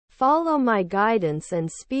Follow my guidance and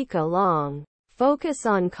speak along. Focus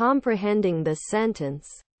on comprehending the sentence.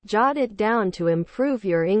 Jot it down to improve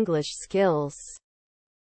your English skills.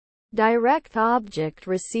 Direct object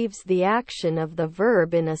receives the action of the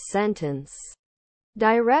verb in a sentence.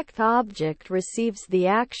 Direct object receives the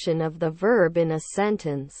action of the verb in a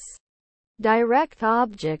sentence. Direct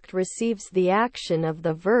object receives the action of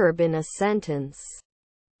the verb in a sentence.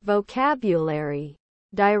 Vocabulary.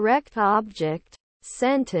 Direct object,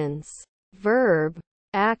 sentence, verb,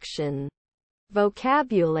 action.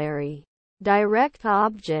 Vocabulary. Direct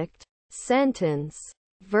object, sentence,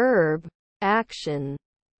 verb, action.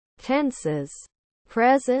 Tenses.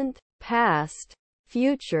 Present, past,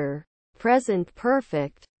 future, present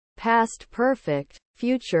perfect, past perfect,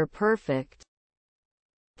 future perfect.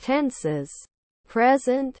 Tenses.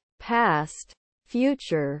 Present, past,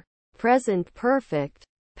 future, present perfect,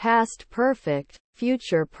 past perfect,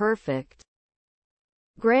 future perfect.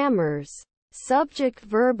 Grammars.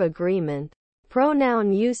 Subject-verb agreement,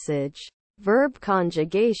 pronoun usage, verb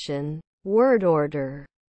conjugation, word order.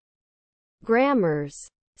 Grammars.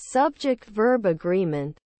 Subject-verb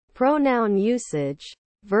agreement, pronoun usage,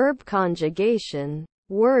 verb conjugation,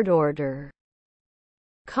 word order.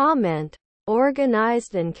 Comment.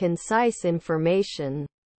 Organized and concise information.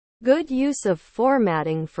 Good use of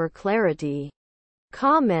formatting for clarity.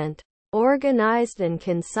 Comment. Organized and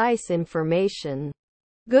concise information.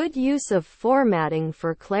 Good use of formatting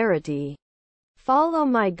for clarity. Follow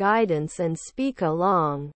my guidance and speak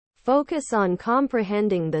along. Focus on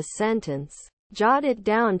comprehending the sentence. Jot it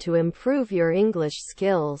down to improve your English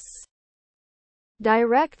skills.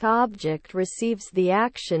 Direct object receives the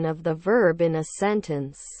action of the verb in a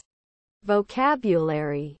sentence.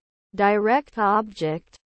 Vocabulary. Direct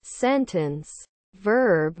object, sentence,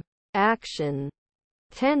 verb, action.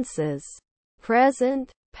 Tenses.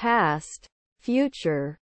 Present, past,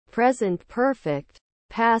 future, present perfect,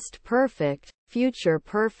 past perfect, future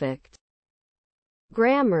perfect.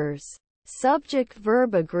 Grammars.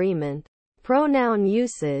 Subject-verb agreement, pronoun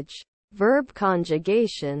usage, verb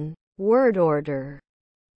conjugation, word order.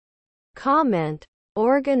 Comment.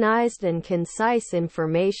 Organized and concise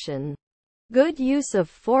information. Good use of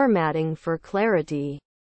formatting for clarity.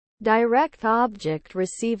 Direct object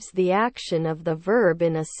receives the action of the verb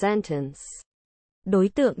in a sentence. Đối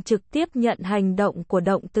tượng trực tiếp nhận hành động của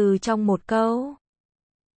động từ trong một câu.